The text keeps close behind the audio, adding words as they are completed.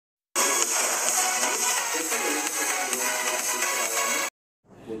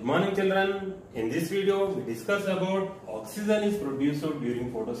Good morning children. In this video we discuss about oxygen is produced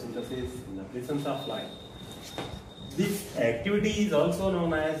during photosynthesis in the presence of light. This activity is also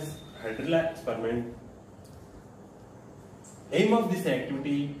known as Hydrilla experiment. Aim of this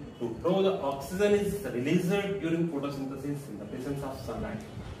activity to prove the oxygen is released during photosynthesis in the presence of sunlight.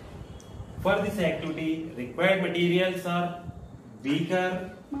 For this activity required materials are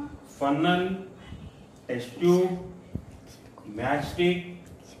beaker, funnel, test tube, matchstick,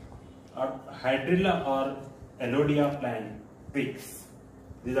 or hydrilla or elodea plant twigs.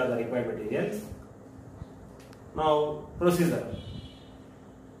 These are the required materials. Now procedure.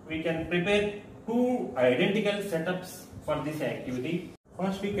 We can prepare two identical setups for this activity.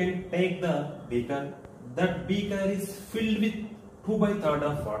 First we can take the beaker. That beaker is filled with 2/3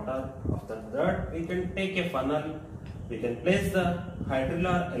 of water. After that we can take a funnel. We can place the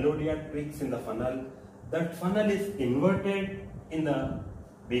hydrilla or elodea twigs in the funnel. That funnel is inverted in the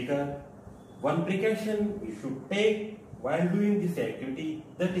beaker. One precaution we should take while doing this activity,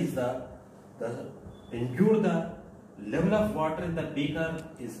 that is ensure the level of water in the beaker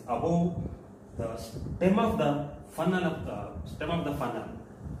is above the stem of the funnel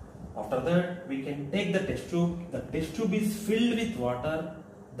After that we can take the test tube. The test tube is filled with water.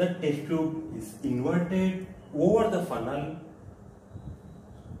 The test tube is inverted over the funnel.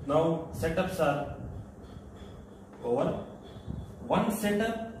 Now setups are over. One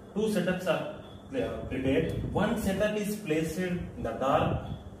setup, two setups are prepared. One setup is placed in the dark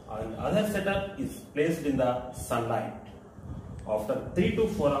and other setup is placed in the sunlight. After 3 to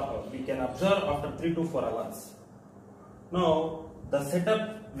 4 hours, we can observe after 3 to 4 hours. Now the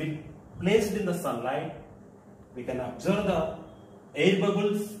setup we placed in the sunlight, we can observe the air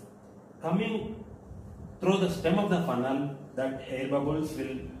bubbles coming through the stem of the funnel. That air bubbles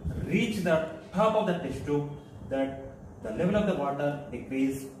will reach the top of the test tube. That the level of the water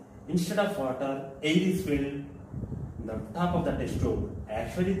decrease. Instead of water, air is filled in the top of the test tube.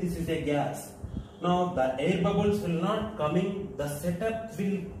 Actually this is a gas. Now the air bubbles will not coming. The setup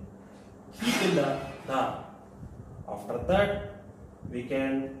will keep in the dark. After that we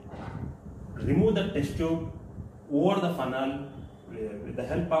can remove the test tube over the funnel with the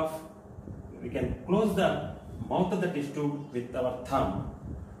help of, we can close the mouth of the test tube with our thumb.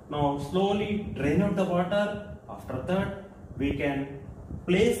 Now slowly drain out the water. After that we can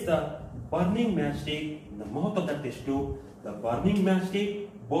place the burning matchstick in the mouth of the test tube. The burning matchstick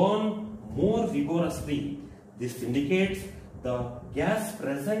burn more vigorously. This indicates the gas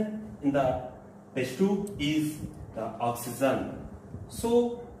present in the test tube is the oxygen.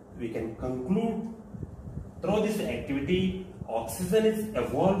 So we can conclude through this activity oxygen is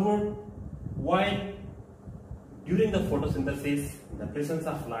evolved while during the photosynthesis in the presence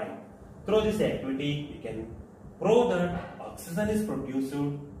of light. Through this activity we can prove that oxygen is produced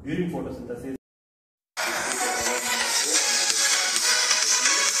during photosynthesis.